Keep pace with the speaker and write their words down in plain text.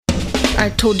I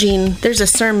told Jean there's a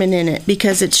sermon in it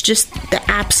because it's just the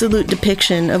absolute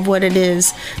depiction of what it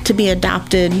is to be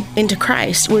adopted into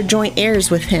Christ. We're joint heirs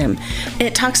with him. And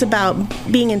it talks about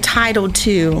being entitled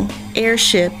to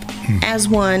heirship as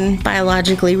one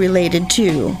biologically related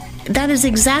to. That is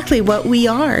exactly what we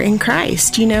are in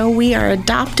Christ. You know, we are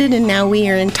adopted and now we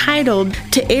are entitled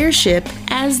to heirship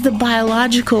as the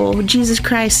biological Jesus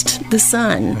Christ, the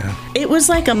Son. Yeah. It was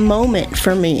like a moment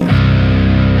for me.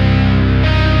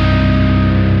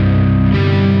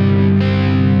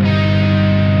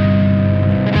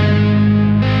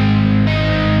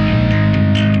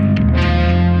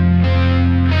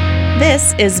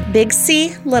 This is Big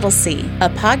C, Little C, a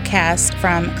podcast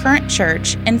from Current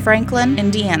Church in Franklin,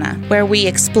 Indiana, where we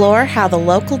explore how the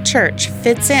local church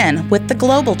fits in with the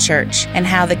global church and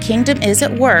how the kingdom is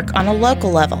at work on a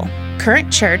local level.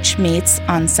 Current Church meets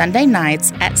on Sunday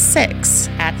nights at 6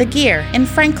 at the Gear in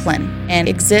Franklin and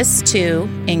exists to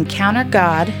encounter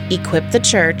God, equip the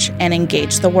church, and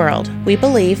engage the world. We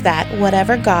believe that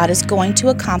whatever God is going to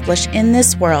accomplish in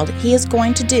this world, He is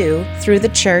going to do through the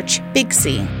church, Big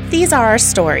C. These are our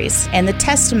stories and the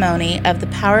testimony of the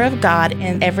power of God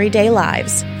in everyday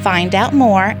lives. Find out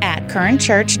more at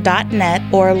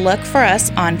currentchurch.net or look for us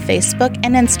on Facebook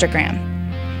and Instagram.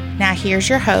 Now here's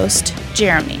your host,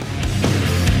 Jeremy.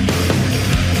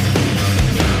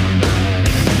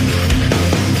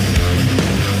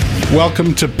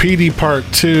 Welcome to Petie Part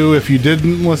Two. If you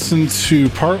didn't listen to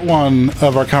Part 1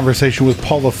 of our conversation with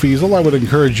Paula Feasel, I would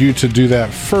encourage you to do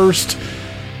that first.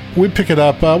 We pick it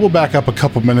up, we'll back up a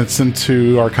couple minutes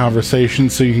into our conversation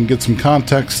so you can get some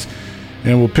context,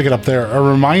 and we'll pick it up there. A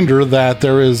reminder that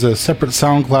there is a separate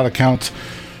SoundCloud account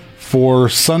for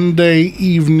Sunday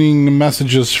evening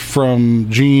messages from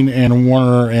Gene and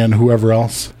Warner and whoever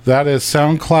else. That is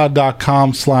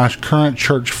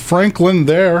soundcloud.com/currentchurchfranklin.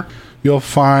 There you'll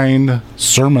find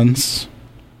sermons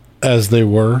as they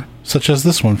were, such as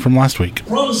this one from last week.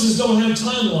 Promises don't have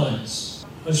timelines.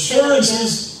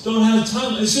 Assurances don't have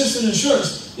timelines. It's just an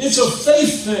assurance. It's a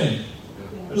faith thing.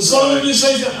 The song just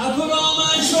says, I put all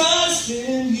my trust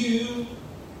in you.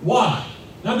 Why?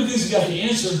 Not because you got the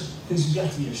answer, because you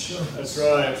got the assurance. That's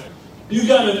right. You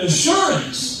got an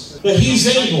assurance that He's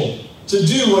able to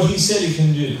do what He said He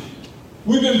can do.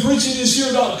 We've been preaching this year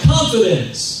about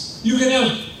confidence. You can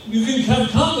have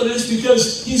confidence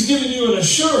because He's given you an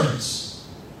assurance.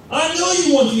 I know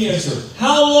you want the answer.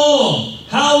 How long?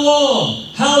 How long?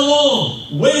 How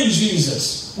long? When,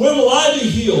 Jesus? When will I be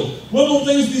healed? When will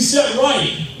things be set right?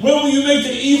 When will you make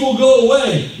the evil go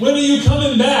away? When are you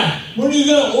coming back? When are you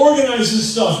going to organize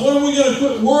this stuff? When are we going to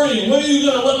quit worrying? When are you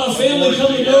going to let my family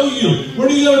come to know you? When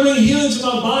are you going to bring healing to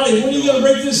my body? When are you going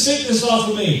to break this sickness off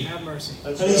of me? Have mercy.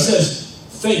 And He says,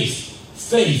 faith,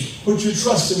 put your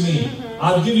trust in me.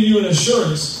 I've given you an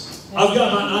assurance. I've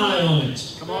got my eye on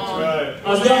it. Come on.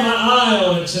 I've got my eye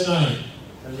on it tonight.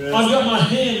 I've got my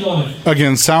hand on it.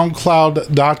 Again,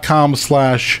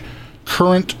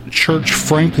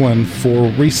 soundcloud.com/currentchurchfranklin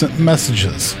for recent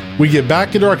messages. We get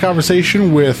back into our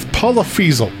conversation with Paula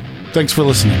Feasel. Thanks for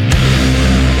listening.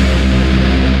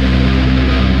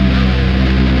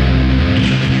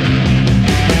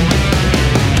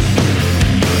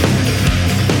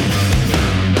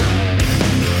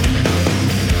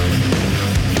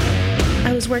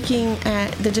 Working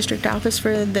at the district office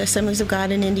for the Assemblies of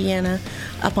God in Indiana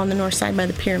up on the north side by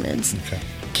the pyramids. Okay.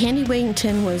 Candy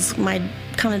Wigington was my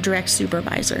kind of direct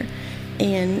supervisor,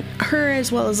 and her,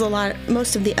 as well as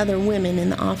most of the other women in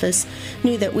the office,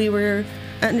 knew that we were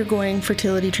undergoing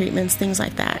fertility treatments, things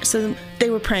like that. So they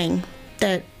were praying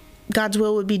that God's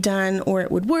will would be done, or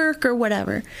it would work, or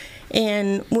whatever.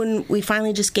 And when we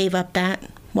finally just gave up that,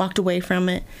 walked away from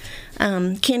it,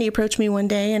 Candy approached me one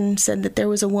day and said that there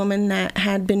was a woman that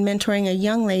had been mentoring a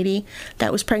young lady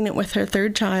that was pregnant with her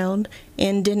third child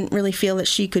and didn't really feel that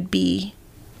she could be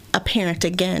a parent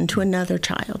again to another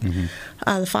child. Mm-hmm.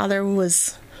 The father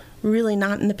was really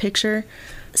not in the picture.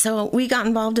 So we got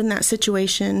involved in that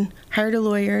situation, hired a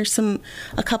lawyer.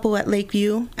 A couple at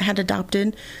Lakeview had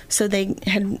adopted, so they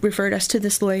had referred us to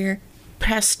this lawyer,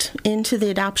 pressed into the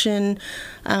adoption,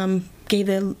 gave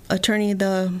the attorney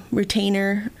the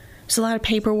retainer. It's a lot of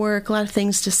paperwork, a lot of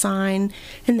things to sign.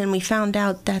 And then we found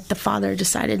out that the father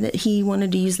decided that he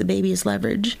wanted to use the baby as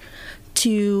leverage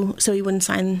so he wouldn't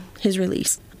sign his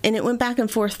release. And it went back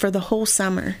and forth for the whole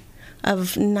summer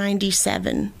of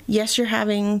 97. Yes, you're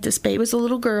having this baby. It was a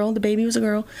little girl. The baby was a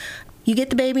girl. You get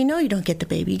the baby. No, you don't get the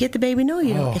baby. You get the baby. No,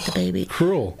 you don't get the baby.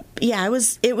 Cruel. Yeah,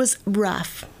 it was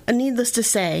rough. Needless to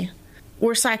say,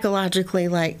 we're psychologically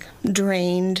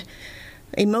drained,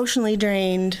 emotionally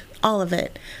drained, all of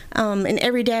it. And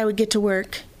every day I would get to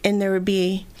work and there would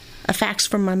be a fax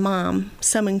from my mom,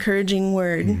 some encouraging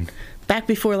word. Back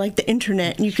before like the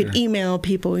internet, you could email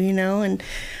people, and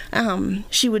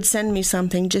she would send me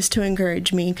something just to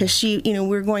encourage me, because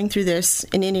we're going through this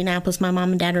in Indianapolis. My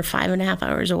mom and dad are 5.5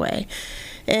 hours away,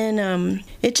 and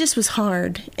it just was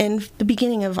hard. And the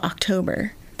beginning of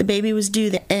October, the baby was due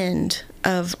the end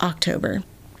of October.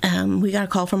 We got a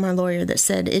call from our lawyer that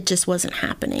said it just wasn't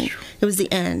happening. It was the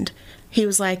end. He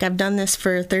was like, I've done this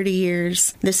for 30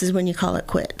 years. This is when you call it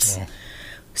quits. Wow.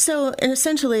 So, and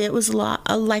essentially, it was like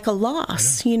a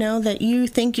loss, that you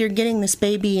think you're getting this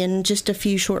baby in just a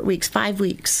few short weeks, 5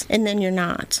 weeks, and then you're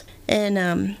not.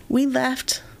 And we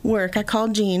left work. I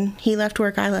called Gene. He left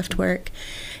work. I left work.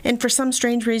 And for some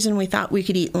strange reason, we thought we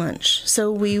could eat lunch. So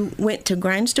we went to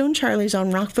Grindstone Charlie's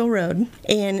on Rockville Road,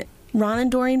 and Ron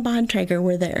and Doreen Bontrager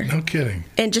were there. No kidding.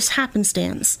 And just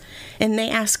happenstance. And they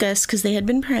asked us, because they had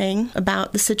been praying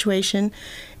about the situation,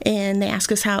 and they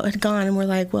asked us how it had gone. And we're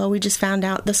like, well, we just found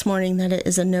out this morning that it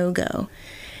is a no-go.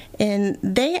 And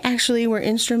they actually were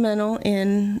instrumental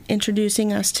in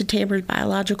introducing us to Tabor's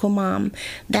biological mom.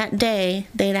 That day,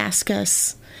 they'd ask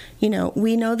us,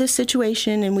 we know this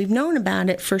situation, and we've known about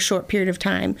it for a short period of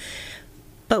time,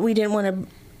 but we didn't want to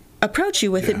approach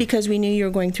you with it because we knew you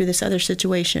were going through this other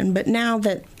situation. But now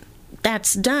that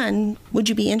that's done, would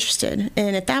you be interested?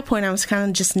 And at that point, I was kind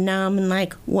of just numb and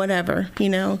like, whatever,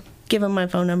 give them my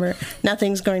phone number.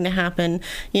 Nothing's going to happen.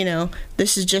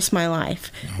 This is just my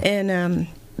life. And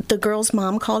the girl's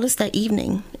mom called us that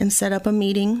evening and set up a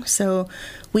meeting. So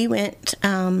we went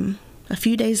a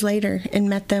few days later and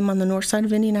met them on the north side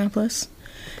of Indianapolis,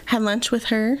 had lunch with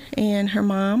her and her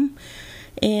mom,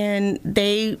 and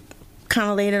they kind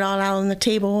of laid it all out on the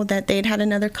table that they'd had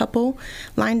another couple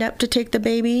lined up to take the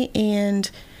baby,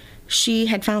 and she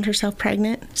had found herself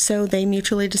pregnant, so they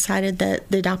mutually decided that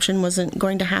the adoption wasn't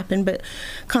going to happen. But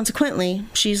consequently,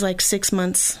 she's like 6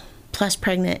 months plus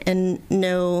pregnant and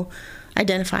no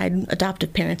identified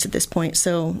adoptive parents at this point,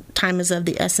 so time is of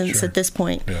the essence at this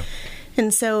point. Yeah.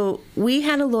 And so we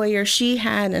had a lawyer. She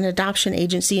had an adoption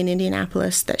agency in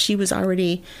Indianapolis that she was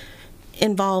already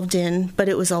involved in, but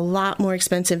it was a lot more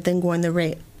expensive than going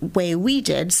the way we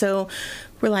did. So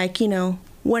we're like,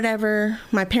 whatever.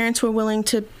 My parents were willing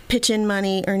to pitch in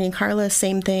money. Ernie and Carla,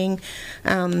 same thing.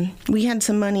 We had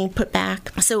some money put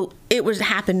back, so it would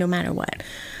happen no matter what.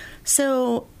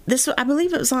 So I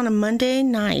believe it was on a Monday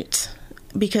night,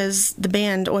 because the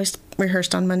band always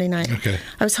rehearsed on Monday night. Okay.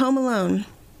 I was home alone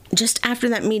just after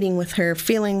that meeting with her,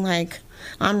 feeling like,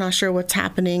 I'm not sure what's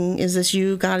happening. Is this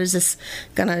you, God? Is this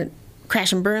gonna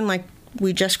crash and burn like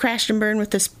we just crashed and burned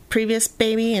with this previous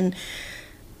baby? And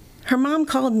her mom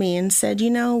called me and said,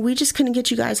 we just couldn't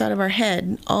get you guys out of our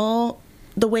head all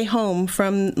the way home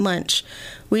from lunch.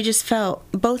 We just felt,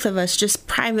 both of us just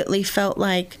privately felt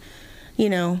like,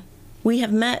 we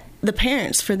have met the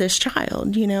parents for this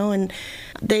child, and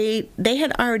they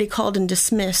had already called and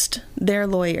dismissed their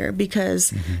lawyer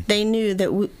because they knew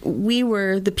that we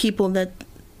were the people that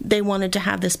they wanted to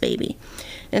have this baby.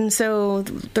 And so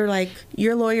they're like,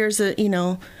 your lawyer's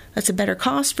that's a better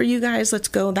cost for you guys. Let's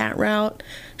go that route.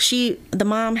 The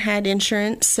mom had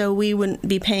insurance, so we wouldn't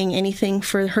be paying anything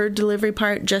for her delivery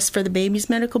part, just for the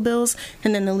baby's medical bills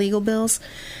and then the legal bills.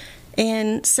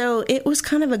 And so it was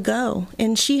kind of a go.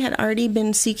 And she had already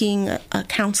been seeking a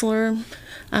counselor,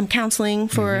 counseling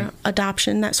for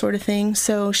adoption, that sort of thing.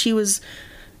 So she was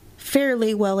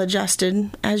fairly well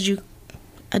adjusted as you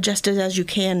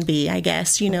can be, I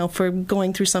guess, for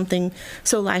going through something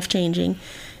so life-changing.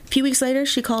 A few weeks later,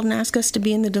 she called and asked us to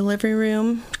be in the delivery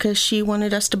room because she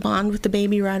wanted us to bond with the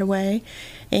baby right away.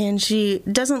 And she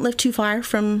doesn't live too far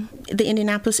from the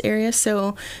Indianapolis area,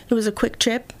 so it was a quick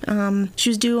trip. She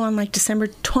was due on like December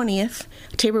 20th.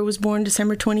 Tabor was born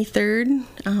December 23rd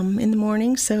in the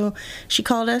morning, so she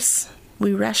called us.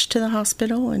 We rushed to the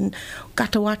hospital and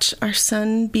got to watch our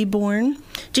son be born.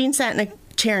 Gene sat in a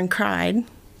chair and cried,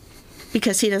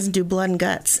 because he doesn't do blood and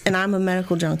guts, and I'm a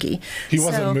medical junkie. He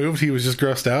wasn't moved? He was just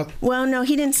grossed out? Well, no,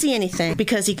 he didn't see anything,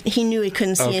 because he knew he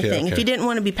couldn't see anything. Okay. If he didn't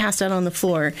want to be passed out on the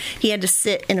floor, he had to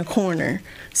sit in a corner.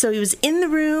 So he was in the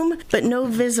room, but no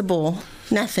visible,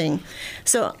 nothing.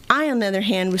 So I, on the other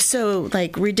hand, was so,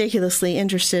 ridiculously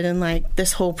interested in,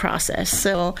 this whole process.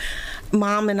 So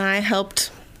Mom and I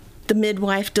helped the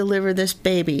midwife deliver this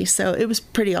baby, so it was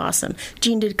pretty awesome.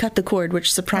 Gene did cut the cord,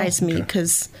 which surprised me,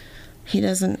 because he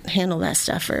doesn't handle that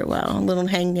stuff very well. A little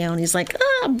hang down. He's like,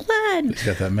 blood. He's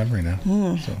got that memory now.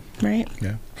 Right?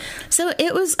 Yeah. So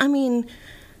it was,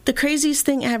 the craziest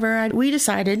thing ever. We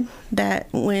decided that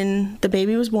when the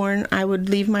baby was born, I would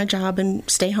leave my job and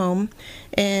stay home.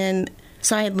 And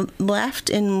so I had left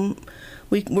and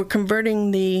we're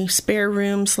converting the spare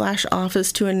room /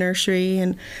 office to a nursery.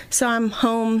 And so I'm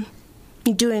home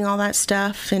doing all that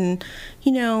stuff and,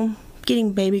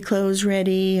 getting baby clothes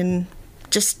ready and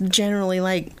just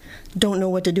generally don't know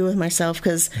what to do with myself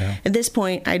because at this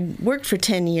point I'd worked for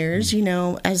 10 years,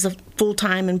 as a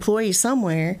full-time employee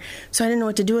somewhere. So I didn't know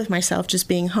what to do with myself just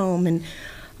being home. And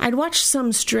I'd watched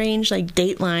some strange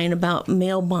Dateline about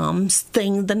mail bombs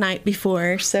thing the night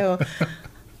before. So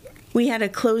we had a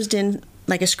closed-in,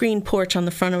 a screen porch on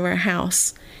the front of our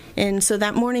house. And so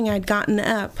that morning I'd gotten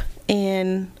up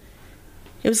and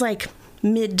it was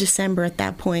mid-December at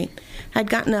that point. I'd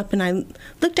gotten up and I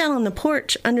looked out on the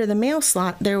porch under the mail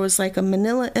slot. There was a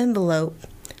manila envelope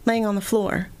laying on the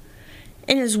floor.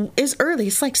 And it's early.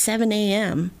 It's 7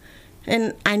 a.m.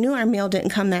 And I knew our mail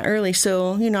didn't come that early.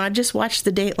 So, I just watched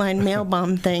the Dateline mail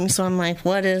bomb thing. So I'm like,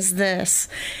 what is this?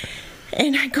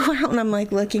 And I go out and I'm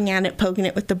looking at it, poking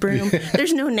it with the broom.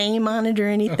 There's no name on it or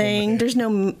anything. There's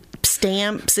no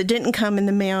stamps. It didn't come in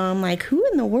the mail. I'm like, who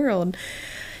in the world?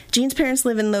 Jean's parents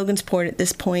live in Logansport at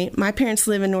this point. My parents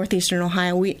live in northeastern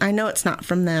Ohio. I know it's not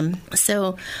from them.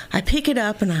 So I pick it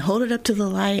up and I hold it up to the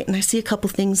light and I see a couple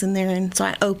things in there. And so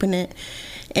I open it.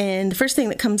 And the first thing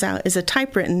that comes out is a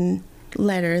typewritten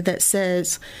letter that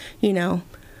says, Jean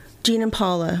and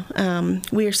Paula,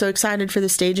 we are so excited for the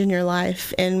stage in your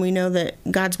life. And we know that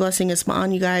God's blessing is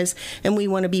on you guys. And we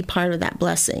want to be part of that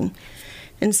blessing.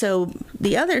 And so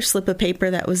the other slip of paper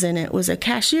that was in it was a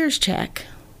cashier's check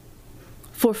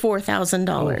for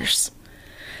 $4,000.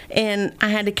 And I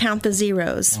had to count the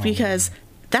zeros because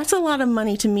that's a lot of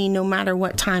money to me no matter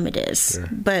what time it is. Sure.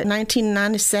 But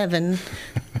 1997,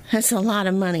 that's a lot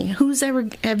of money.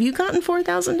 Have you gotten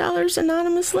 $4,000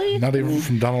 anonymously? Not even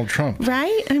from Donald Trump.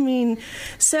 Right?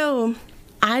 So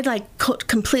I'd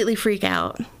completely freak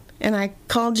out. And I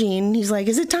called Gene. He's like,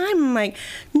 is it time? I'm like,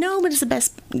 no, but it's the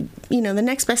best, the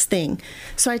next best thing.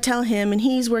 So I tell him, and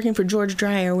he's working for George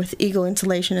Dreyer with Eagle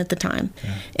Insulation at the time.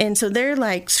 Yeah. And so they're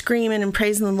screaming and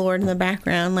praising the Lord in the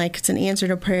background, like it's an answer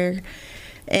to prayer.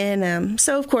 And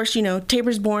so, of course,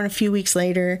 Tabor's born a few weeks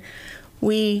later.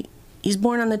 He's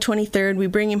born on the 23rd. We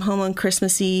bring him home on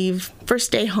Christmas Eve.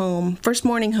 First day home, first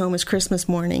morning home is Christmas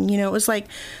morning. It was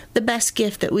the best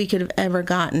gift that we could have ever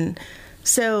gotten.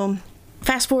 So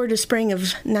fast forward to spring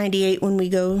of 98 when we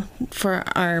go for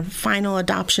our final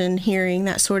adoption hearing,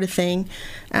 that sort of thing.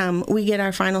 We get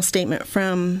our final statement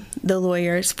from the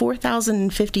lawyer. It's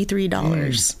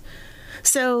 $4,053.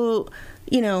 So,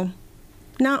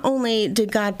 not only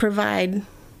did God provide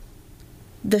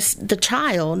the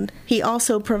child, he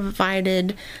also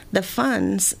provided the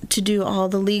funds to do all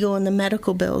the legal and the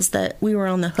medical bills that we were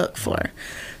on the hook for.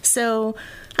 So,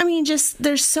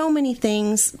 there's so many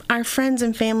things. Our friends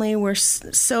and family were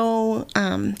so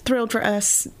thrilled for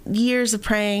us. Years of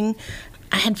praying.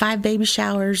 I had 5 baby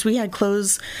showers. We had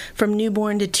clothes from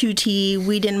newborn to 2T.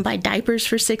 We didn't buy diapers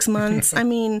for 6 months.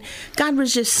 God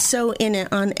was just so in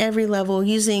it on every level,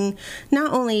 using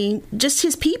not only just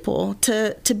his people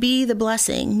to be the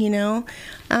blessing, It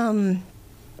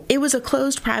was a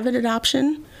closed private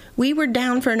adoption. We were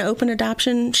down for an open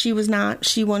adoption. She was not.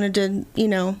 She wanted to,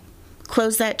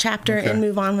 close that chapter and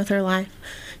move on with her life.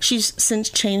 She's since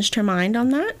changed her mind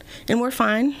on that, and we're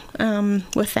fine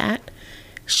with that.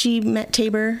 She met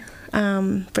Tabor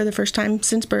for the first time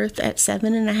since birth at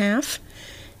 7.5,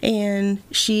 and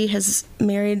she has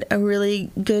married a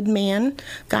really good man,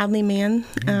 godly man.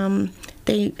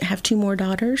 They have 2 more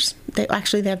daughters. They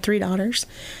have 3 daughters.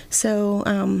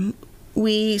 So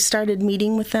we started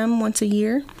meeting with them once a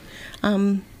year,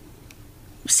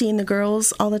 seeing the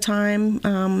girls all the time.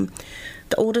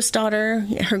 The oldest daughter,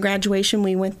 her graduation,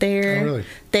 we went there. Oh, really?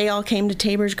 They all came to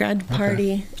Tabor's grad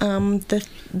party. Okay.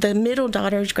 The middle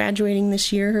daughter is graduating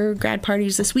this year. Her grad party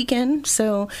is this weekend,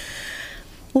 so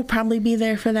we'll probably be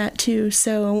there for that too.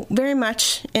 So very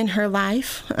much in her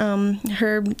life.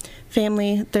 Her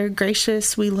family, they're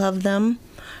gracious. We love them.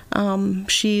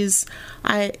 Since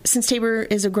Tabor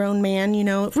is a grown man,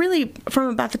 really from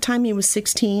about the time he was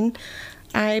 16,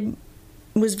 I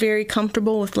was very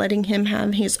comfortable with letting him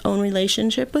have his own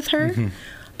relationship with her. Mm-hmm.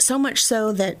 So much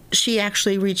so that she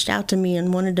actually reached out to me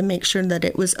and wanted to make sure that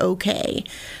it was okay,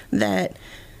 that,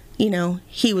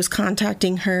 he was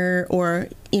contacting her, or,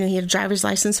 he had a driver's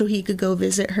license so he could go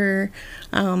visit her.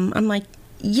 I'm like,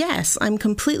 yes, I'm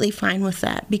completely fine with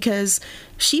that, because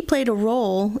she played a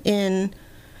role in,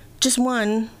 just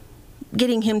 1,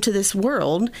 getting him to this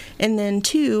world, and then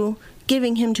 2,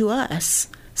 giving him to us,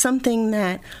 something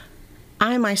that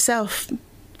I myself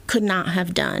could not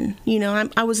have done.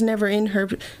 I was never in her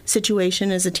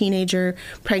situation as a teenager,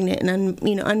 pregnant and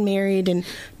unmarried, and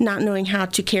not knowing how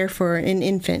to care for an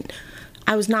infant.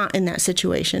 I was not in that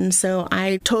situation. So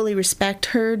I totally respect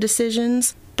her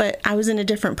decisions, but I was in a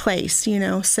different place,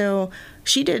 So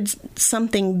she did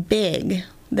something big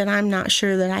that I'm not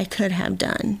sure that I could have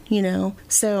done,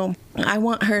 So I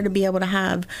want her to be able to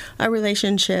have a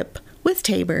relationship with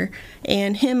Tabor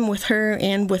and him with her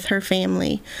and with her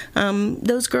family.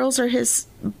 Those girls are his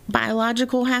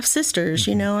biological half-sisters,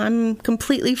 I'm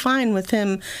completely fine with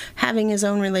him having his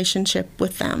own relationship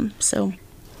with them. So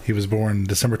he was born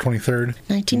December 23rd,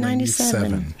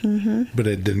 1997. Mm-hmm. But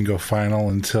it didn't go final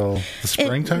until the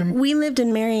springtime? We lived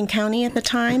in Marion County at the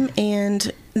time,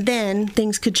 and then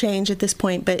things could change at this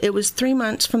point, but it was 3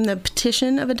 months from the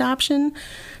petition of adoption.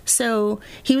 So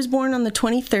he was born on the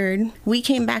 23rd. We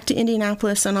came back to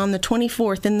Indianapolis, and on the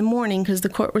 24th in the morning, because the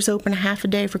court was open a half a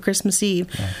day for Christmas Eve,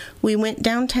 we went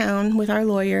downtown with our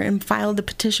lawyer and filed the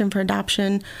petition for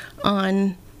adoption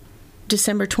on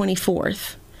December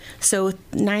 24th. So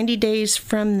 90 days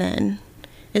from then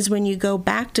is when you go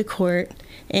back to court,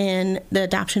 and the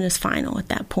adoption is final at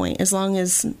that point, as long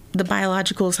as the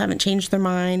biologicals haven't changed their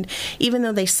mind. Even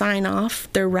though they sign off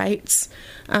their rights,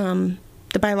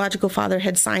 the biological father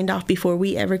had signed off before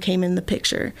we ever came in the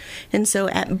picture. And so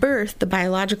at birth, the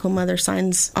biological mother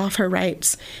signs off her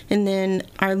rights, and then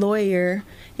our lawyer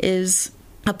is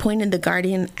appointed the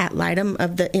guardian ad litem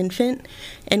of the infant,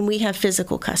 and we have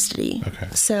physical custody. Okay.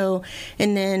 So,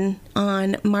 and then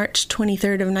on March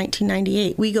 23rd of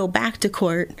 1998, we go back to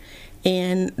court,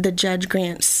 and the judge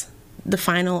grants the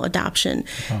final adoption.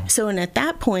 Oh. So, and at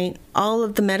that point, all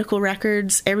of the medical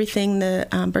records, everything, the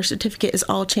birth certificate is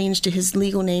all changed to his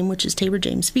legal name, which is Tabor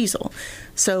James Feasel.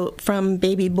 So, from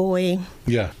baby boy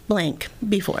blank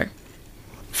before.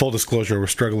 Full disclosure, we're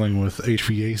struggling with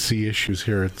HVAC issues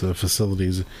here at the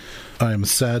facilities. I am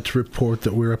sad to report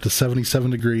that we're up to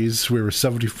 77 degrees. We were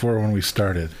 74 when we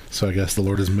started, so I guess the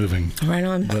Lord is moving. Right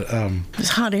on. But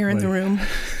there's hot air in the room.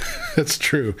 That's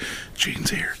true. Gene's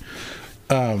here.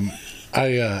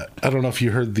 I don't know if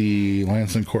you heard the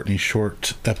Lance and Courtney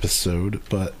Short episode,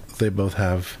 but they both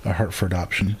have a heart for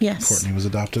adoption. Yes. Courtney was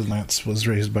adopted. Lance was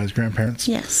raised by his grandparents.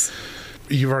 Yes.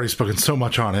 You've already spoken so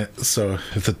much on it, so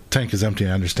if the tank is empty,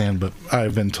 I understand, but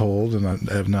I've been told, and I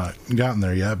have not gotten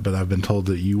there yet, but I've been told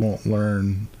that you won't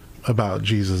learn about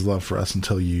Jesus' love for us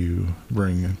until you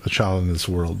bring a child into this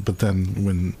world. But then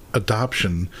when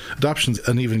adoption's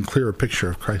an even clearer picture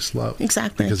of Christ's love.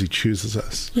 Exactly. Because he chooses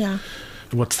us. Yeah.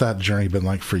 What's that journey been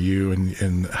like for you,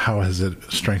 and how has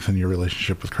it strengthened your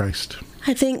relationship with Christ?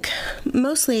 I think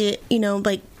mostly,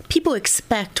 people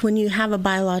expect when you have a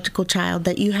biological child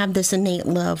that you have this innate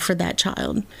love for that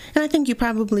child. And I think you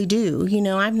probably do.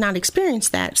 I've not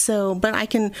experienced that. But I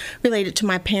can relate it to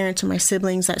my parents or my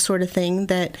siblings, that sort of thing,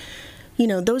 that,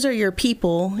 those are your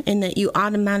people, and that you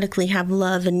automatically have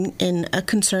love and a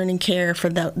concern and care for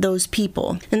those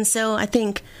people. And so I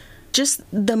think just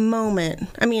the moment,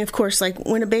 of course, like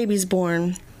when a baby's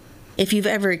born, if you've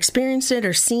ever experienced it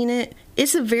or seen it,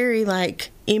 it's a very,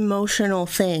 emotional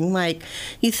thing.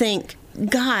 You think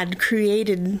God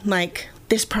created,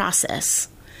 this process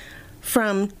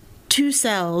from two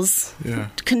cells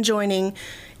conjoining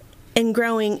and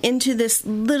growing into this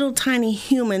little tiny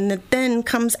human that then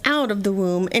comes out of the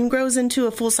womb and grows into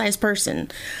a full-size person.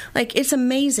 It's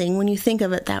amazing when you think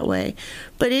of it that way.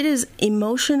 But it is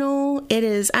emotional. It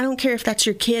is, I don't care if that's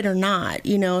your kid or not,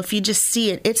 if you just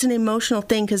see it, it's an emotional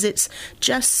thing because it's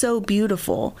just so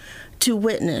beautiful to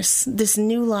witness this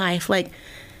new life.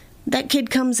 That kid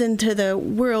comes into the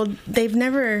world,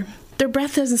 their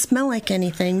breath doesn't smell like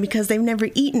anything because they've never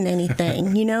eaten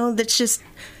anything, it's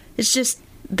just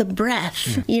the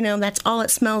breath, that's all it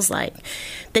smells like.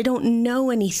 They don't know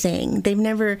anything. They've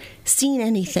never seen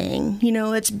anything.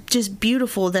 It's just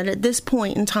beautiful that at this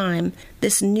point in time,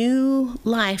 this new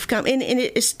life comes, and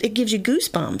it gives you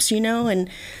goosebumps, and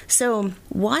so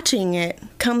watching it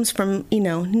comes from,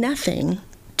 nothing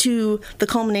to the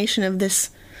culmination of this,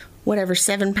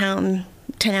 7-pound,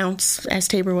 10-ounce, as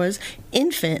Tabor was,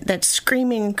 infant that's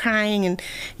screaming and crying and,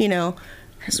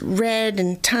 has red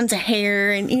and tons of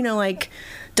hair and,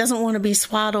 doesn't want to be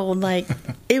swaddled.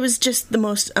 It was just the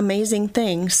most amazing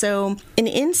thing. So, and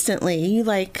instantly,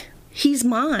 he's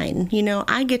mine.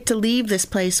 I get to leave this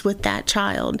place with that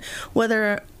child,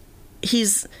 whether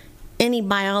he's any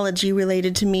biology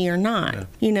related to me or not.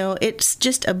 Yeah. It's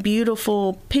just a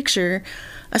beautiful picture,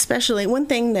 especially one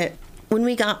thing that when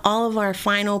we got all of our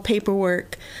final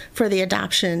paperwork for the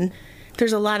adoption,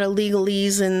 there's a lot of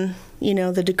legalese and,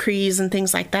 the decrees and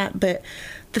things like that. But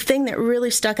the thing that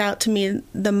really stuck out to me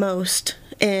the most,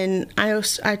 and I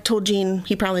told Gene,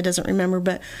 he probably doesn't remember,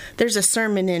 but there's a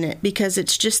sermon in it because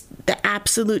it's just the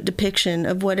absolute depiction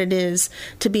of what it is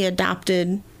to be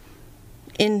adopted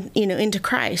into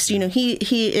Christ.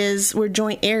 We're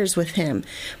joint heirs with him.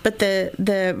 But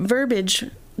the verbiage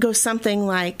goes something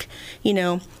like,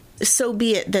 so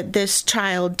be it that this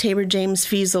child, Tabor James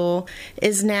Feasel,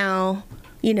 is now,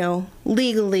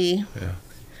 legally. Yeah.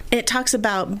 And it talks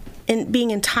about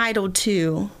being entitled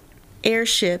to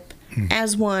heirship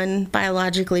as one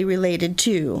biologically related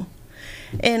to.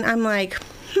 And I'm like,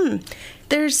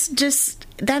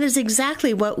 that is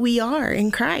exactly what we are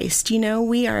in Christ.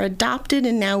 We are adopted,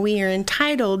 and now we are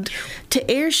entitled to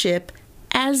heirship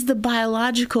as the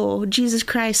biological Jesus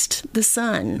Christ, the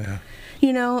Son.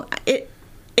 Yeah.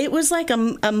 It was like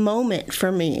a moment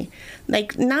for me,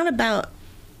 like not about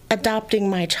adopting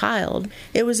my child.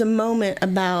 It was a moment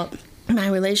about my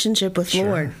relationship with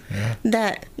Lord. Yeah.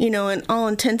 That, in all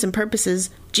intents and purposes,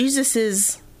 Jesus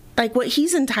is like what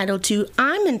he's entitled to,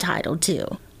 I'm entitled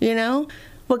to.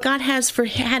 What God had for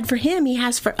him, he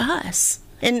has for us.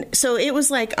 And so it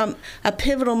was like a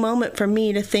pivotal moment for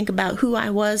me to think about who I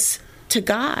was to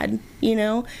God,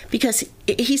 because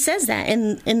he says that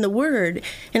in the Word.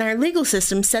 And our legal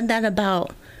system said that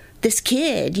about this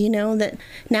kid, that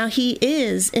now he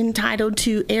is entitled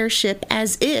to heirship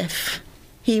as if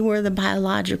he were the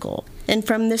biological. And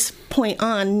from this point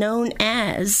on, known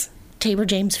as Tabor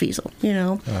James Feasel,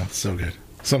 Oh, so good.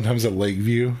 Sometimes at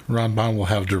Lakeview, Ron Bond will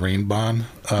have Doreen Bond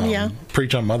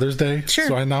preach on Mother's Day. Sure.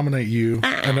 So I nominate you.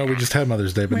 I know we just had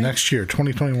Mother's Day, but next year,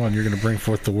 2021, you're going to bring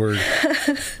forth the word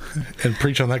and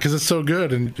preach on that because it's so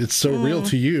good and it's so real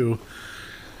to you.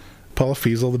 Paula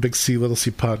Feasel, the Big C, Little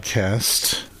C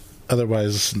podcast,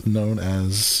 otherwise known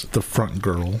as the front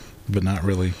girl, but not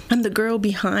really. I'm the girl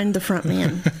behind the front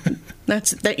man.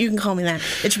 That you can call me that.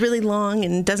 It's really long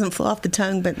and doesn't flow off the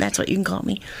tongue, but that's what you can call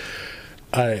me.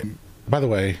 By the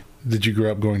way, did you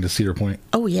grow up going to Cedar Point?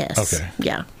 Oh, yes. Okay.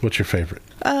 Yeah. What's your favorite?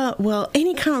 Well,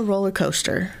 any kind of roller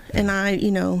coaster. And I,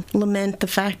 lament the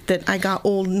fact that I got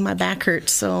old and my back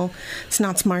hurts, so it's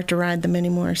not smart to ride them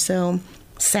anymore. So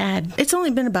sad. It's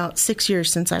only been about 6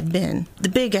 years since I've been. The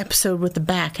big episode with the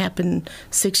back happened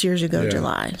 6 years ago,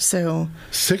 July. So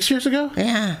 6 years ago?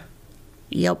 Yeah.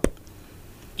 Yep.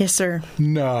 Yes, sir.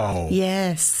 No.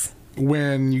 Yes.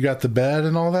 When you got the bed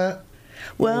and all that?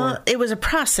 Well, it was a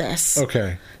process.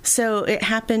 Okay. So it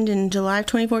happened in July of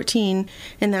 2014,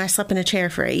 and then I slept in a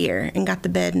chair for a year and got the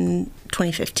bed in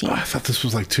 2015. Oh, I thought this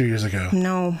was like 2 years ago.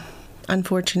 No.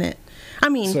 Unfortunate. I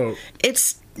mean,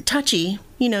 it's touchy.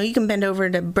 You can bend over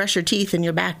to brush your teeth and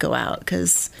your back go out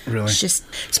because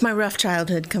it's my rough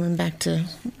childhood coming back to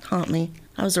haunt me.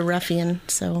 I was a ruffian,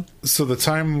 so. So the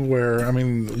time where,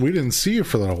 we didn't see you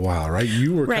for a little while, right?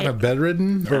 You were kind of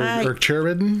bedridden or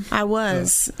chair-ridden? I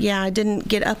was. Yeah, I didn't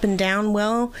get up and down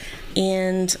well,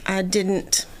 and I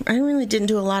really didn't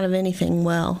do a lot of anything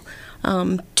well.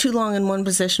 Too long in one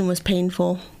position was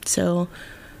painful, so...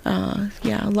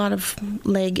 a lot of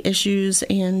leg issues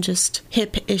and just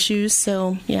hip issues.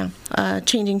 So,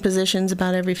 changing positions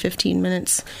about every 15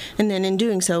 minutes. And then in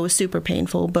doing so, it was super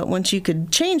painful. But once you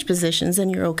could change positions, then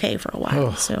you're okay for a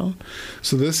while. Oh.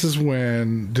 So this is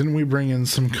when, didn't we bring in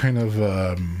some kind of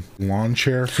lawn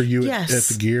chair for you at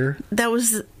the gear?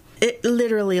 It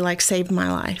literally saved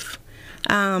my life.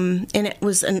 And it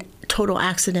was a total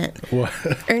accident. What?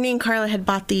 Ernie and Carla had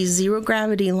bought these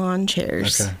zero-gravity lawn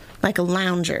chairs, like a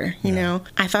lounger, you know.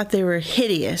 I thought they were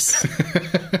hideous.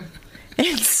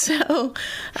 And so,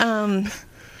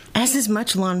 as is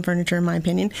much lawn furniture, in my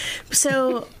opinion.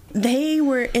 So they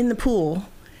were in the pool,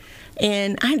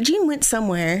 and Jean went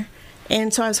somewhere,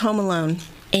 and so I was home alone.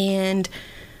 And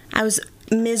I was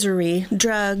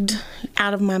drugged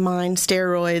out of my mind,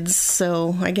 steroids,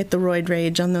 so I get the roid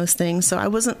rage on those things. So I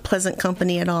wasn't pleasant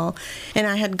company at all. And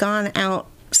I had gone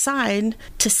outside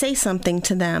to say something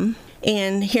to them,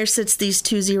 and here sits these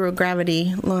two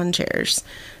zero-gravity lawn chairs.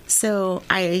 So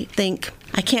I think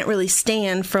I can't really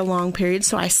stand for a long period,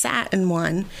 so I sat in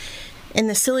one. And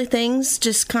the silly things,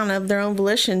 just kind of their own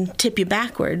volition, tip you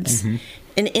backwards. Mm-hmm.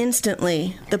 And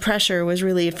instantly, the pressure was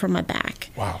relieved from my back.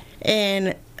 Wow.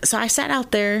 And so I sat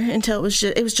out there until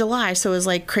it was July, so it was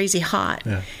like crazy hot.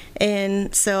 Yeah.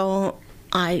 And so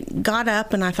I got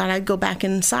up and I thought I'd go back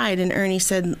inside, and Ernie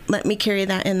said, "Let me carry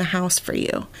that in the house for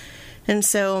you." And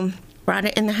so brought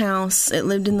it in the house. It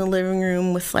lived in the living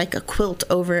room with like a quilt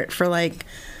over it for like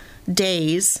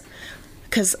days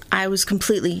because I was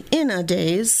completely in a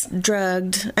daze,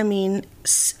 drugged.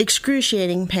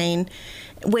 Excruciating pain.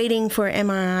 Waiting for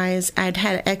MRIs. I'd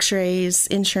had x-rays,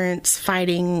 insurance,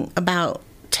 fighting about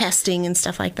testing and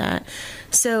stuff like that.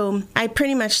 So I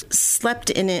pretty much slept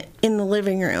in it in the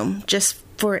living room just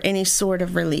for any sort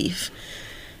of relief.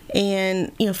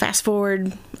 And, fast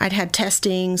forward, I'd had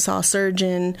testing, saw a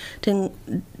surgeon,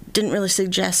 didn't really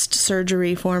suggest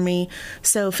surgery for me.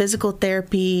 So physical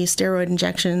therapy, steroid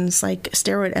injections, like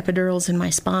steroid epidurals in my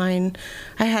spine.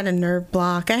 I had a nerve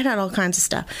block. I had all kinds of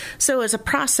stuff. So it was a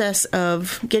process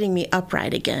of getting me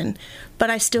upright again. But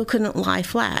I still couldn't lie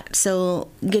flat. So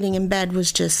getting in bed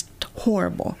was just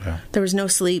horrible. Yeah. There was no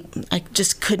sleep. I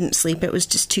just couldn't sleep. It was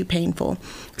just too painful.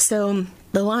 So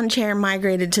the lawn chair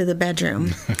migrated to the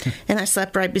bedroom, and I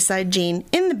slept right beside Gene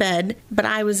in the bed, but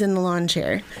I was in the lawn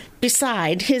chair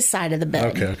beside his side of the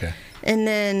bed. Okay. And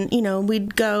then,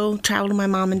 we'd go travel to my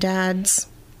mom and dad's.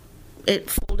 It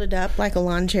folded up like a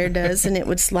lawn chair does, and it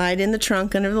would slide in the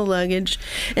trunk under the luggage.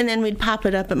 And then we'd pop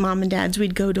it up at mom and dad's.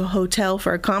 We'd go to a hotel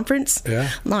for a conference. Yeah.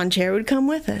 Lawn chair would come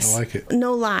with us. I like it.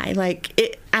 No lie.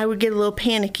 I would get a little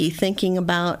panicky thinking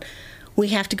about, we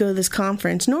have to go to this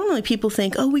conference. Normally people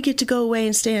think, we get to go away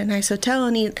and stay at a nice hotel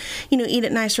and eat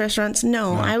at nice restaurants.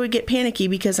 No, I would get panicky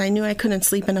because I knew I couldn't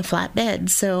sleep in a flat bed.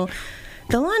 So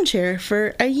the lawn chair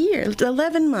for a year,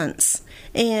 11 months.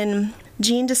 And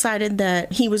Gene decided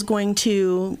that he was going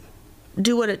to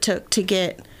do what it took to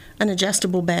get an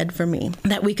adjustable bed for me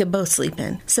that we could both sleep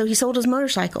in. So he sold his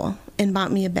motorcycle and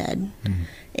bought me a bed. Mm-hmm.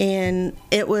 And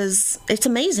it's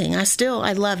amazing.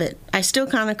 I love it. I still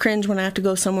kind of cringe when I have to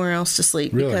go somewhere else to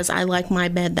sleep because I like my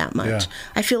bed that much. Yeah.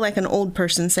 I feel like an old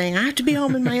person saying, I have to be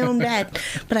home in my own bed,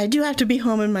 but I do have to be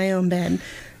home in my own bed.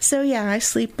 So yeah, I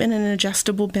sleep in an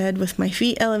adjustable bed with my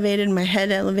feet elevated, my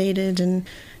head elevated, and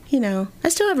I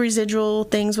still have residual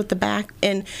things with the back,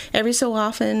 and every so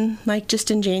often, like just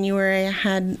in January, I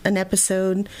had an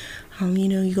episode.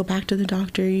 You go back to the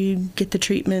doctor, you get the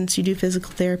treatments, you do physical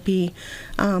therapy,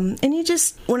 and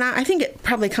I think it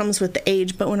probably comes with the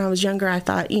age, but when I was younger, I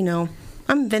thought, I'm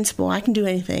invincible. I can do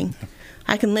anything.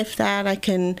 I can lift that. I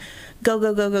can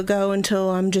go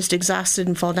until I'm just exhausted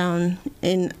and fall down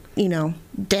in,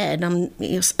 dead. I'm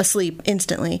asleep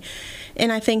instantly.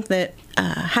 And I think that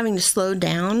having to slow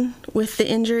down with the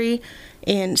injury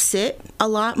and sit a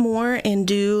lot more and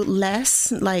do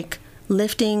less, like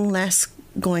lifting, less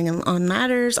going on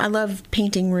ladders. I love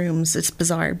painting rooms. It's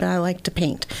bizarre, but I like to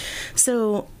paint.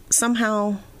 So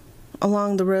somehow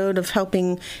along the road of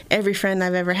helping every friend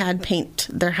I've ever had paint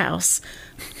their house,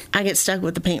 I get stuck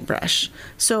with the paintbrush.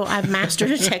 So I've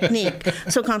mastered a technique.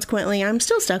 So consequently, I'm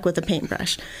still stuck with the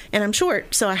paintbrush. And I'm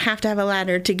short, so I have to have a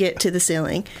ladder to get to the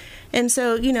ceiling. And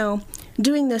so,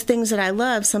 doing the things that I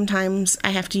love, sometimes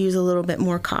I have to use a little bit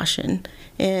more caution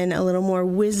and a little more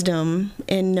wisdom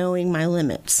in knowing my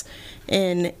limits.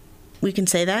 And we can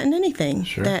say that in anything.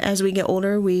 Sure. That as we get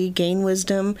older, we gain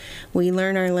wisdom, we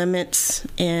learn our limits,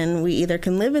 and we either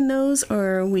can live in those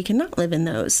or we cannot live in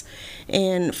those.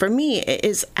 And for me, it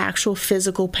is actual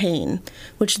physical pain,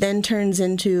 which then turns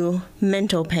into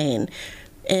mental pain.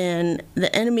 And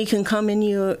the enemy can come in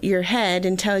your head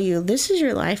and tell you, this is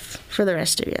your life for the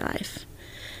rest of your life.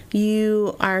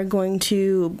 You are going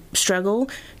to struggle,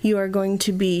 you are going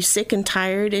to be sick and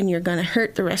tired, and you're going to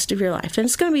hurt the rest of your life. And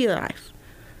it's going to be your life.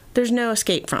 There's no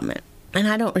escape from it. And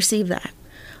I don't receive that.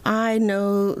 I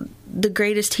know the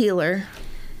greatest healer,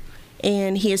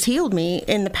 and he has healed me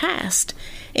in the past.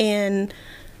 And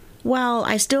while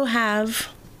I still have,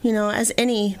 as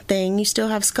anything, you still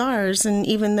have scars. And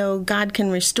even though God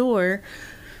can restore,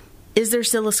 is there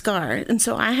still a scar? And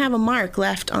so I have a mark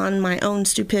left on my own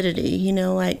stupidity.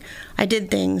 Like I did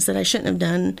things that I shouldn't have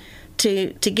done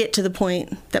to get to the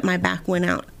point that my back went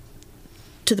out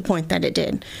to the point that it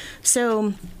did.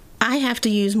 So I have to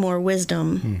use more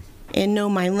wisdom and know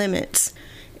my limits.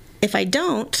 If I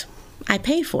don't, I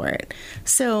pay for it.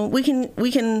 So we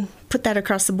can put that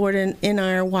across the board in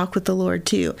our walk with the Lord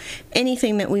too.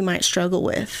 Anything that we might struggle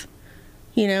with,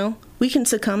 we can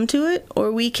succumb to it,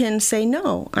 or we can say,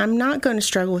 no, I'm not going to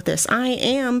struggle with this. I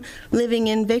am living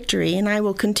in victory, and I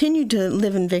will continue to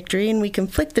live in victory, and we can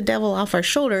flick the devil off our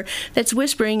shoulder that's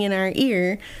whispering in our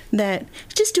ear that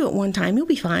just do it one time, you'll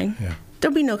be fine. Yeah.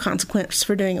 There'll be no consequence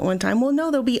for doing it one time. Well,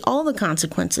 no, there'll be all the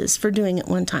consequences for doing it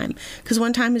one time, because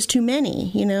one time is too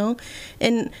many,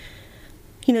 And,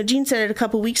 Gene said it a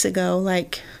couple weeks ago,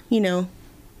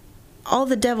 all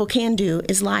the devil can do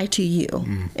is lie to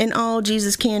you. And all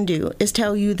Jesus can do is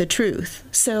tell you the truth.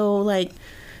 So,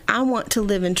 I want to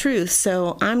live in truth,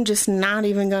 so I'm just not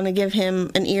even going to give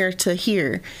him an ear to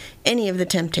hear any of the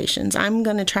temptations. I'm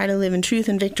going to try to live in truth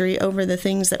and victory over the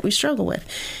things that we struggle with.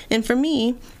 And for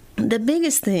me, the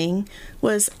biggest thing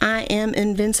was I am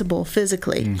invincible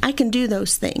physically. I can do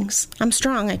those things. I'm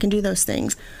strong. I can do those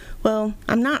things. Well,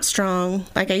 I'm not strong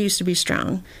like I used to be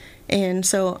strong. And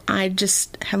so I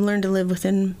just have learned to live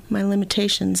within my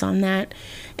limitations on that.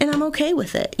 And I'm okay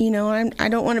with it. I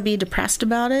don't want to be depressed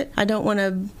about it. I don't want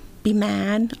to be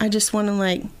mad. I just want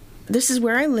to this is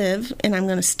where I live, and I'm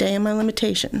going to stay in my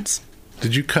limitations.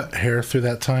 Did you cut hair through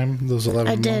that time, those 11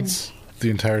 months? I did. The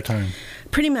entire time?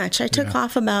 Pretty much. I took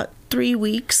off about 3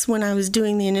 weeks when I was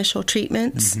doing the initial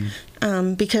treatments,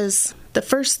 because the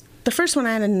first one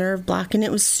I had a nerve block, and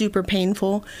it was super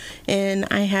painful, and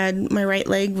my right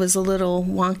leg was a little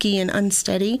wonky and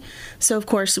unsteady. So, of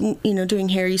course, doing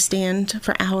hair, you stand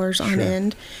for hours on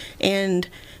end, and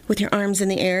with your arms in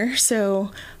the air.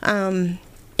 So,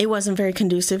 it wasn't very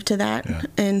conducive to that. Yeah.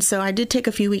 And so I did take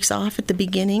a few weeks off at the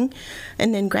beginning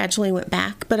and then gradually went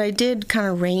back. But I did kind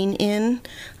of rein in,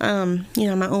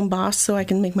 my own boss, so I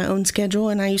can make my own schedule.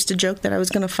 And I used to joke that I was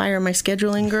going to fire my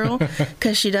scheduling girl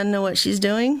because she doesn't know what she's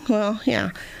doing. Well, yeah.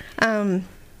 I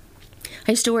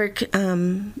used to work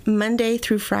Monday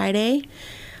through Friday,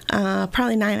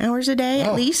 probably 9 hours a day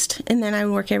at least. And then I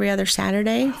would work every other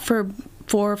Saturday for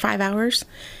 4 or 5 hours.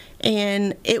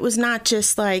 And it was not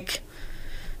just like,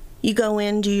 you go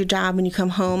in, do your job, and you come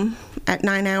home at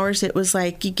 9 hours. It was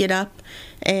like you get up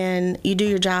and you do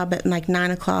your job at like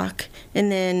 9 o'clock,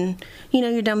 and then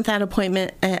you're done with that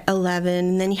appointment at 11,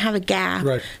 and then you have a gap.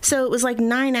 Right. So it was like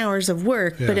 9 hours of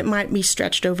work, but it might be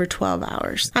stretched over 12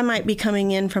 hours. I might be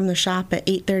coming in from the shop at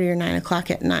 8:30 or 9 o'clock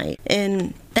at night,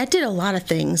 and that did a lot of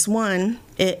things. One,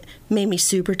 it made me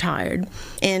super tired.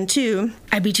 And two,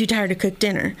 I'd be too tired to cook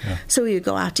dinner. Yeah. So we would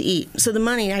go out to eat. So the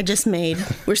money I just made,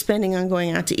 we're spending on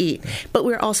going out to eat. But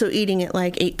we're also eating at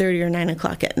like 8:30 or 9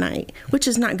 o'clock at night, which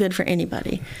is not good for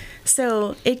anybody.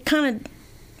 So it kind of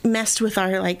messed with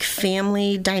our like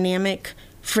family dynamic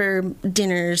for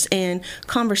dinners and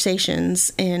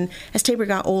conversations. And as Tabor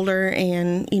got older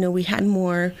and, we had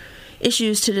more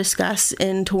issues to discuss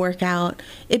and to work out,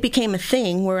 it became a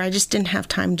thing where I just didn't have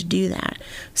time to do that.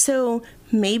 So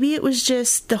maybe it was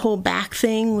just the whole back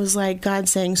thing was like God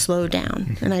saying slow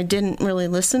down, and I didn't really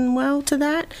listen well to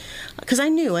that because I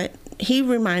knew it. He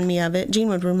reminded me of it. Gene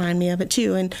would remind me of it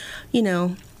too, and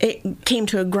it came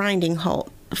to a grinding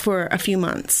halt for a few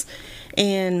months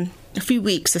and a few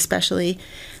weeks especially.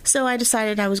 So I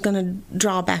decided I was going to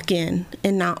draw back in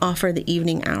and not offer the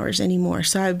evening hours anymore.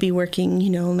 So I would be working,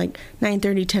 like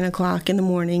 9:30, 10 o'clock in the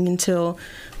morning until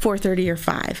 4:30 or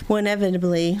 5. Well,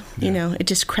 inevitably, it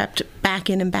just crept back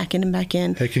in and back in and back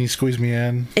in. Hey, can you squeeze me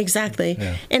in? Exactly.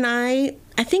 Yeah. And I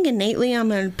think innately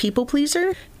I'm a people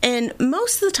pleaser. And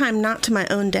most of the time, not to my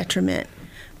own detriment,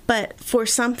 but for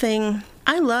something...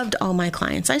 I loved all my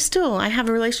clients. I have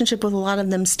a relationship with a lot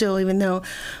of them still, even though,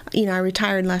 I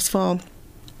retired last fall.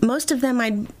 Most of them,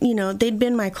 they'd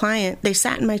been my client. They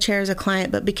sat in my chair as a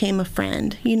client, but became a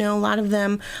friend. A lot of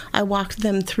them, I walked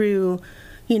them through,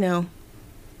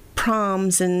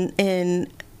 proms and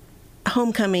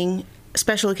homecoming,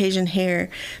 special occasion hair.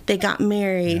 They got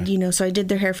married, so I did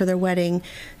their hair for their wedding.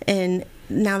 And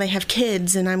now they have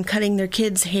kids, and I'm cutting their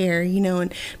kids' hair,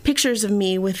 and pictures of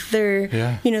me with their,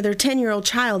 their 10-year-old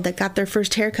child that got their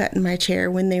first haircut in my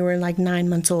chair when they were like 9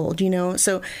 months old,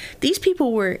 So these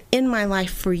people were in my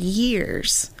life for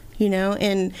years,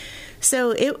 and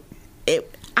so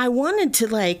I wanted to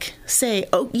like say,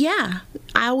 oh yeah,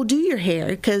 I will do your hair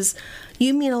because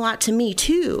you mean a lot to me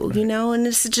too, and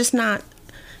this is just not,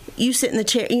 you sit in the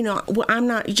chair, I'm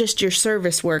not just your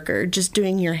service worker, just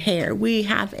doing your hair. We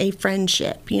have a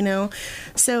friendship,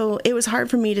 So it was hard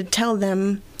for me to tell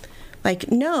them,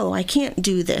 like, no, I can't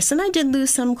do this. And I did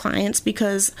lose some clients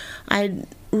because I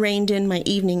reined in my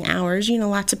evening hours.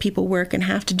 Lots of people work and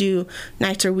have to do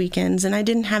nights or weekends, and I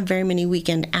didn't have very many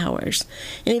weekend hours.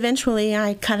 And eventually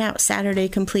I cut out Saturday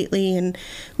completely. And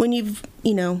when you've,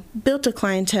 built a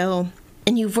clientele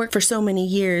and you've worked for so many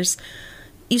years,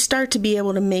 you start to be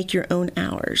able to make your own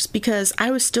hours because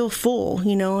I was still full,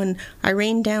 and I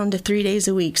reined down to 3 days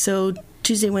a week. So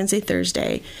Tuesday, Wednesday,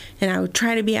 Thursday, and I would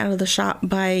try to be out of the shop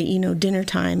by, dinner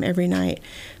time every night,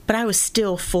 but I was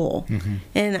still full.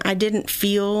 And I didn't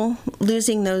feel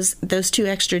losing those 2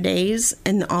 extra days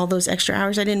and all those extra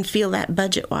hours. I didn't feel that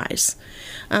budget wise,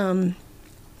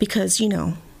 because,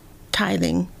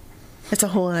 tithing, that's a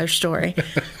whole other story.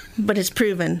 But it's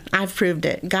proven. I've proved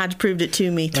it. God's proved it to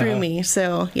me, through me.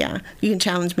 So, yeah, you can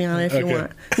challenge me on it if you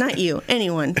want. Not you.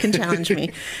 Anyone can challenge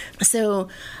me. So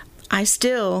I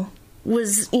still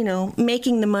was,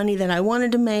 making the money that I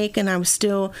wanted to make, and I was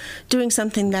still doing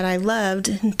something that I loved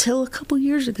until a couple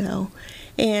years ago.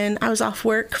 And I was off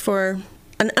work for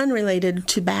an unrelated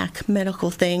to back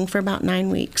medical thing for about 9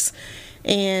 weeks.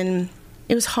 And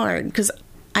it was hard because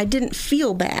I didn't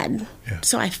feel bad. Yeah.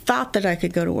 So I thought that I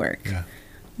could go to work. Yeah.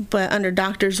 But under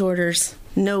doctor's orders,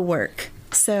 no work.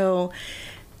 So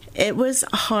it was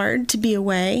hard to be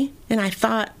away, and I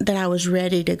thought that I was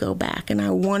ready to go back, and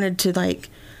I wanted to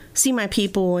see my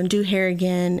people and do hair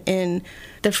again. And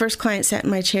the first client sat in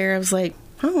my chair. I was like,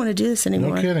 I don't want to do this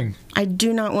anymore. No kidding. I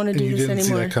do not want to do this anymore. You didn't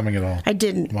see that coming at all? I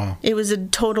didn't. Wow. It was a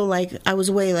total, like, I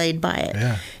was waylaid by it.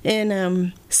 Yeah.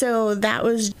 And so that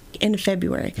was in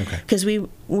February. Okay. Because we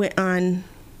went on,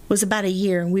 was about a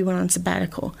year, we went on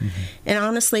sabbatical. Mm-hmm. And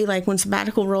honestly, like, when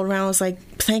sabbatical rolled around, I was like,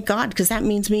 thank God, because that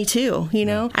means me too, you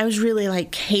know? I was really,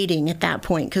 like, hating at that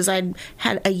point, because I'd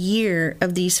had a year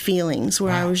of these feelings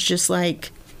where I was just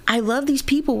like, I love these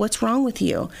people. What's wrong with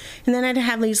you? And then I'd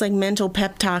have these like mental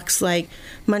pep talks, like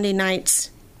Monday nights,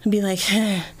 and be like,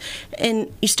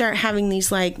 and you start having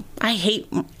these like, I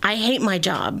hate my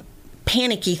job,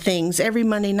 panicky things every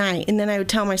Monday night. And then I would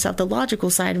tell myself, the logical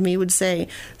side of me would say,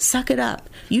 suck it up.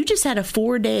 You just had a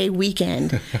 4-day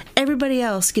weekend. Everybody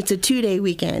else gets a 2-day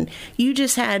weekend. You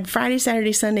just had Friday,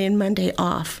 Saturday, Sunday, and Monday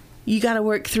off. You got to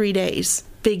work 3 days.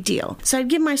 Big deal. So I'd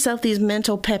give myself these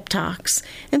mental pep talks,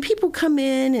 and people come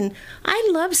in, and I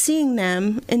love seeing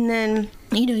them. And then,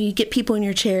 you know, you get people in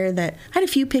your chair that I had a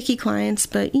few picky clients,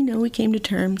 but, you know, we came to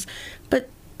terms. But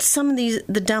some of the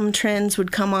dumb trends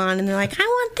would come on, and they're like, I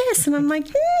want this. And I'm like,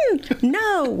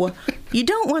 no, you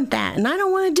don't want that. And I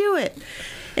don't want to do it.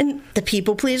 And the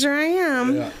people pleaser I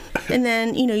am. Yeah. And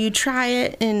then, you know, you try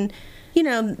it, and you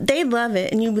know, they love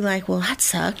it, and you'd be like, well, that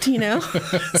sucked, you know?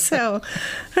 So,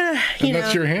 and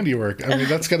that's your handiwork. I mean,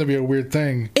 that's got to be a weird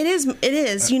thing. It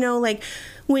is. You know, like,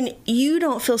 when you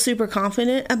don't feel super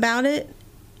confident about it,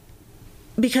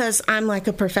 because I'm like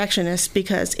a perfectionist,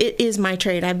 because it is my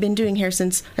trade. I've been doing hair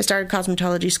since I started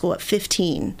cosmetology school at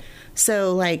 15.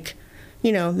 So, like,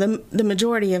 you know, the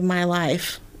majority of my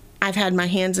life, I've had my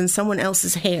hands in someone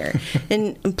else's hair.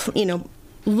 And, you know,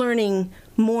 learning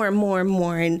more and more and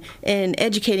more, and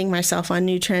educating myself on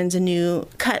new trends and new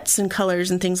cuts and colors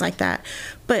and things like that.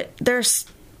 But there's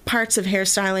parts of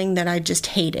hairstyling that I just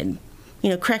hated. You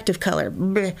know, corrective color,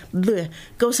 bleh, bleh,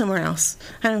 go somewhere else.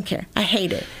 I don't care. I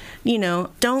hate it. You know,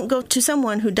 don't go to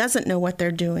someone who doesn't know what they're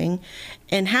doing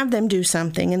and have them do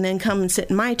something and then come and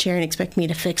sit in my chair and expect me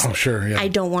to fix it. Oh, sure, yeah. I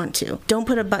don't want to. Don't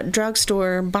put a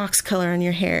drugstore box color on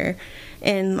your hair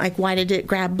and, like, why did it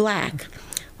grab black?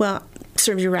 Well,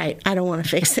 serves you right. I don't want to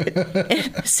fix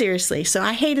it. Seriously. So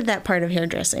I hated that part of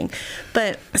hairdressing.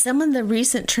 But some of the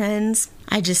recent trends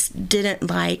I just didn't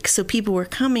like. So people were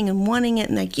coming and wanting it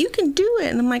and like, you can do it.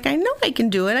 And I'm like, I know I can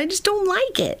do it. I just don't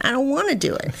like it. I don't want to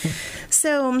do it.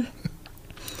 So,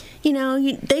 you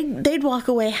know, they'd walk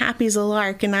away happy as a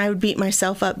lark, and I would beat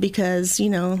myself up because, you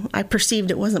know, I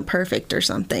perceived it wasn't perfect or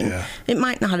something. Yeah. It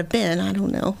might not have been. I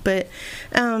don't know. But,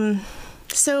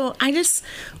 so I just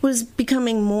was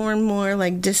becoming more and more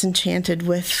like disenchanted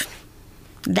with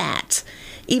that,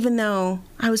 even though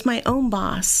I was my own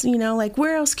boss, you know, like,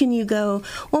 where else can you go?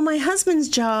 Well, my husband's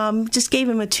job just gave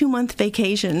him a 2-month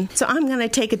vacation, so I'm going to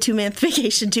take a 2-month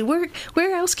vacation too.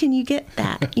 Where else can you get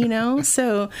that, you know?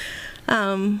 So, you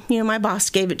know, my boss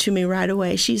gave it to me right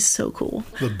away. She's so cool.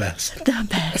 The best. The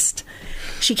best.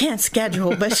 She can't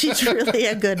schedule, but she's really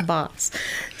a good boss.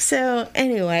 So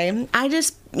anyway, I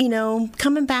just, you know,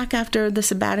 coming back after the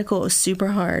sabbatical was super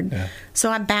hard. Yeah. So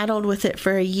I battled with it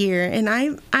for a year, and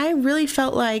I really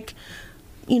felt like,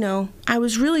 you know, I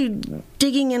was really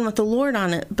digging in with the Lord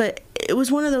on it. But it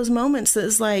was one of those moments that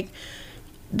was like,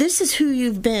 this is who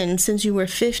you've been since you were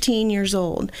 15 years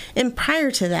old. And prior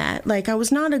to that, like, I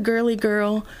was not a girly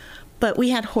girl, but we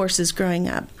had horses growing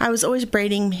up. I was always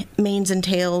braiding manes and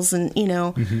tails and, you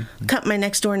know, cut my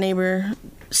next door neighbor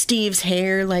Steve's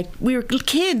hair. Like, we were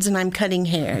kids and I'm cutting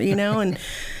hair, you know, and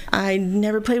I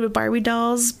never played with Barbie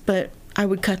dolls, but I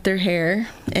would cut their hair,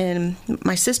 and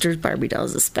my sister's Barbie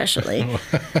dolls especially,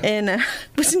 and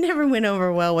which never went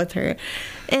over well with her.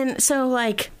 And so,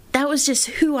 like, that was just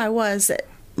who I was,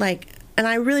 like, and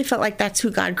I really felt like that's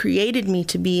who God created me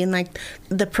to be, and like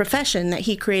the profession that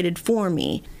He created for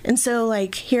me. And so,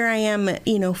 like, here I am,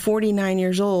 you know, 49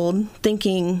 years old,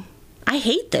 thinking, I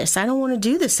hate this. I don't want to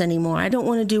do this anymore. I don't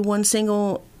want to do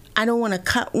I don't want to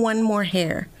cut one more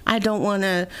hair. I don't want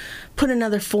to put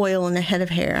another foil in the head of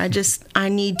hair. I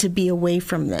need to be away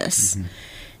from this. Mm-hmm.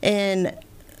 And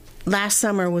last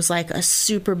summer was like a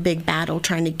super big battle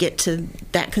trying to get to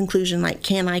that conclusion. Like,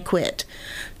 can I quit?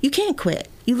 You can't quit.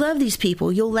 You love these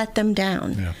people. You'll let them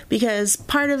down. Yeah. Because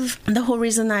part of the whole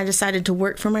reason I decided to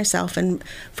work for myself and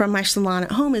from my salon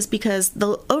at home is because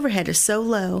the overhead is so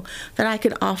low that I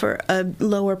could offer a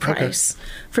lower price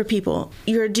for people.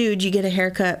 You're a dude, you get a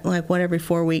haircut like every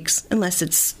 4 weeks, unless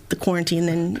it's the quarantine,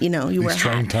 then, you know, you wear a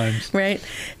hat. Times. Right?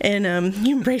 And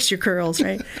you embrace your curls,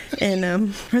 right?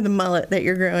 And or the mullet that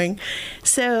you're growing.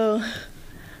 So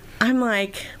I'm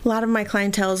like, a lot of my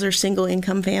clientels are single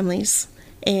income families.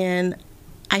 And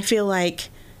I feel like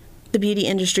the beauty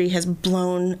industry has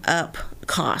blown up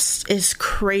costs. It's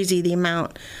crazy the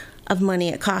amount of money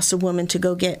it costs a woman to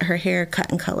go get her hair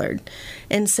cut and colored.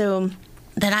 And so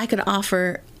that I could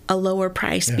offer a lower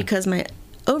price because my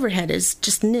overhead is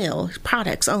just nil,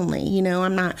 products only. You know,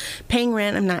 I'm not paying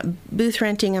rent, I'm not booth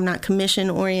renting, I'm not commission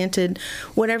oriented.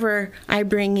 Whatever I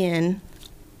bring in,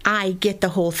 I get the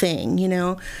whole thing, you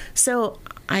know. So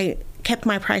I kept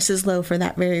my prices low for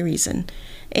that very reason.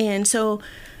 And so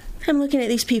I'm looking at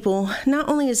these people. Not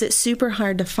only is it super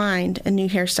hard to find a new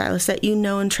hairstylist that you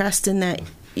know and trust and that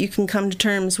you can come to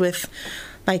terms with,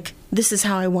 like, this is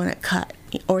how I want it cut,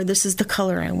 or this is the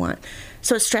color I want.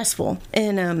 So it's stressful.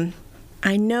 And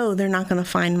I know they're not going to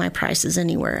find my prices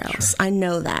anywhere else. Sure. I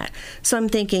know that. So I'm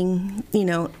thinking, you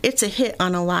know, it's a hit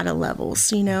on a lot of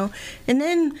levels, you know. And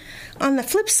then on the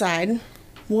flip side,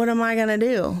 what am I going to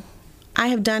do? I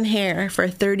have done hair for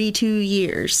 32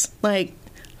 years. Like,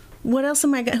 what else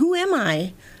am I going to, who am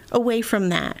I away from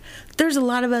that? There's a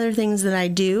lot of other things that I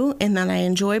do and that I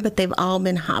enjoy, but they've all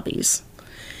been hobbies.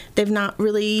 They've not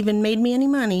really even made me any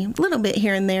money. A little bit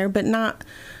here and there, but not,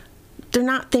 they're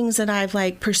not things that I've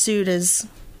like pursued as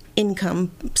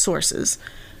income sources.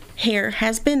 Hair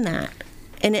has been that,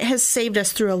 and it has saved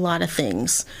us through a lot of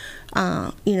things.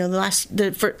 You know,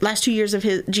 the last 2 years of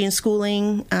Gene's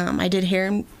schooling, I did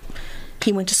hair.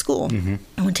 He went to school. Mm-hmm.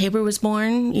 And when Tabor was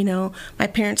born, you know, my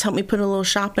parents helped me put a little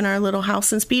shop in our little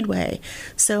house in Speedway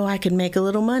so I could make a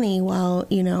little money while,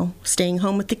 you know, staying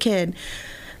home with the kid.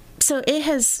 So it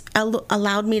has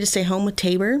allowed me to stay home with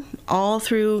Tabor all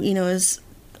through, you know,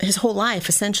 his whole life,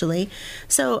 essentially.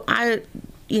 So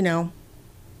you know,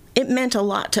 it meant a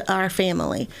lot to our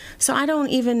family. So I don't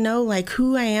even know, like,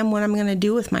 who I am, what I'm going to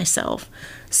do with myself.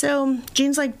 So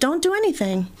Gene's like, don't do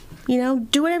anything. You know,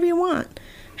 do whatever you want.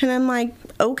 And I'm like,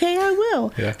 okay, I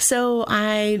will. Yeah. So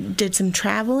I did some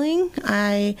traveling.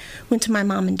 I went to my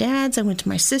mom and dad's. I went to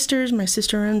my sister's. My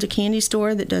sister owns a candy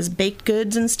store that does baked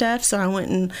goods and stuff. So I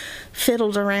went and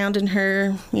fiddled around in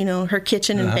her, you know, her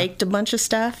kitchen and baked a bunch of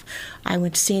stuff. I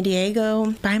went to San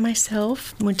Diego by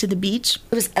myself. Went to the beach.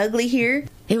 It was ugly here.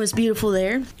 It was beautiful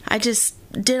there. I just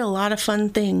did a lot of fun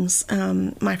things.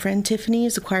 My friend Tiffany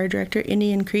is the choir director at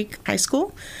Indian Creek High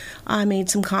School. I made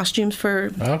some costumes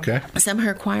for some of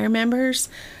her choir members.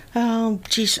 Oh,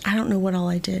 geez, I don't know what all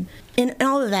I did. And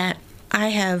all of that, I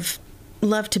have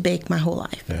loved to bake my whole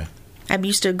life. Yeah. I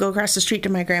used to go across the street to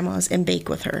my grandma's and bake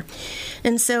with her.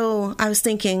 And so I was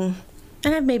thinking,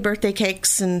 and I've made birthday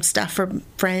cakes and stuff for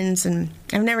friends, and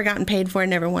I've never gotten paid for it,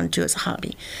 never wanted to as a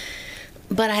hobby.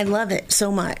 But I love it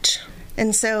so much.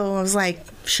 And so I was like,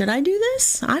 should I do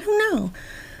this? I don't know.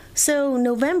 So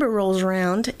November rolls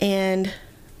around, and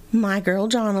my girl,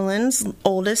 Jonalyn's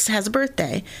oldest, has a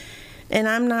birthday. And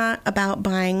I'm not about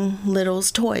buying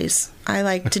littles toys. I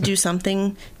like to do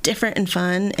something different and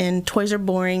fun, and toys are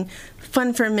boring.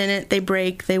 Fun for a minute, they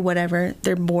break, they whatever,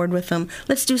 they're bored with them.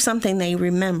 Let's do something they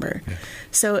remember. Yeah.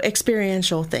 So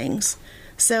experiential things.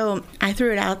 So I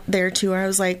threw it out there to her. I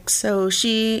was like, so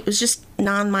it was just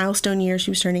non-milestone year.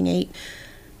 She was turning 8.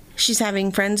 She's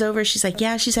having friends over. She's like,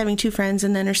 yeah, she's having 2 friends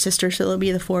and then her sister, so it'll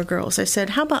be the 4 girls. I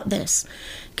said, how about this?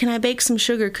 Can I bake some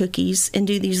sugar cookies and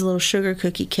do these little sugar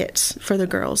cookie kits for the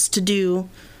girls to do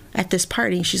at this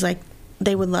party? She's like,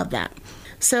 they would love that.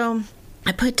 So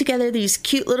I put together these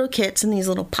cute little kits and these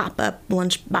little pop-up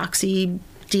lunchboxy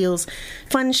deals,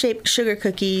 fun-shaped sugar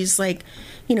cookies, like,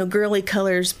 you know, girly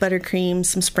colors, buttercream,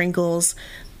 some sprinkles,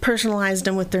 personalized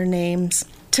them with their names.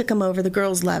 Took them over. The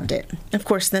girls loved it. Of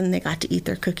course, then they got to eat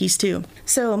their cookies too.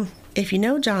 So if you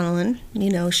know Jonalyn, you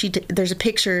know there's a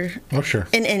picture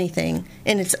in anything,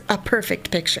 and it's a perfect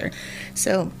picture.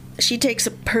 So she takes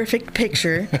a perfect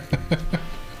picture,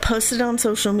 posts it on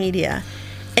social media,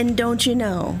 and don't you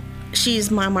know, she's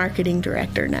my marketing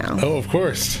director now. Oh, of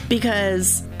course.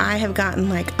 Because I have gotten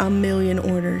like 1 million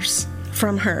orders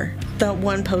from her, the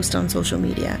one post on social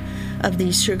media of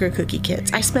these sugar cookie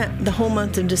kits. I spent the whole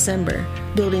month of December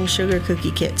building sugar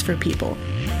cookie kits for people.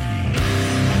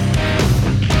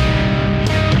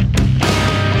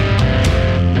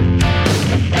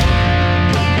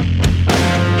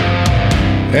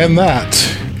 And that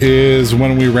is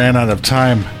when we ran out of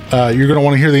time. You're going to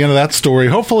want to hear the end of that story.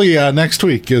 Hopefully next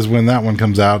week is when that one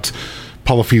comes out.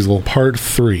 Paula Feasel, Part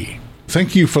 3.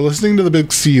 Thank you for listening to the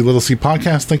Big C, Little C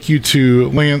podcast. Thank you to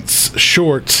Lance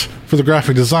Short for the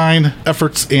graphic design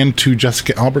efforts, and to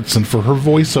Jessica Albertson for her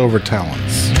voiceover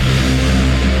talents.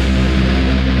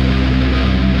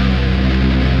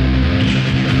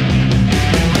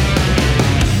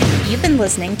 You've been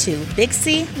listening to Big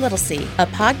C, Little C, a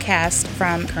podcast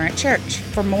from Current Church.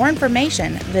 For more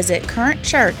information, visit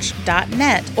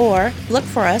currentchurch.net or look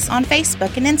for us on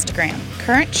Facebook and Instagram.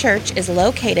 Current Church is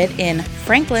located in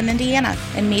Franklin, Indiana,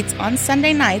 and meets on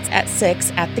Sunday nights at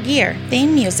 6 at the Gear.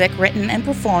 Theme music written and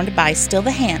performed by Still the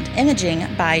Hand. Imaging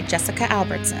by Jessica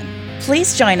Albertson.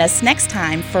 Please join us next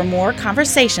time for more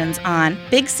conversations on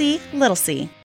Big C, Little C.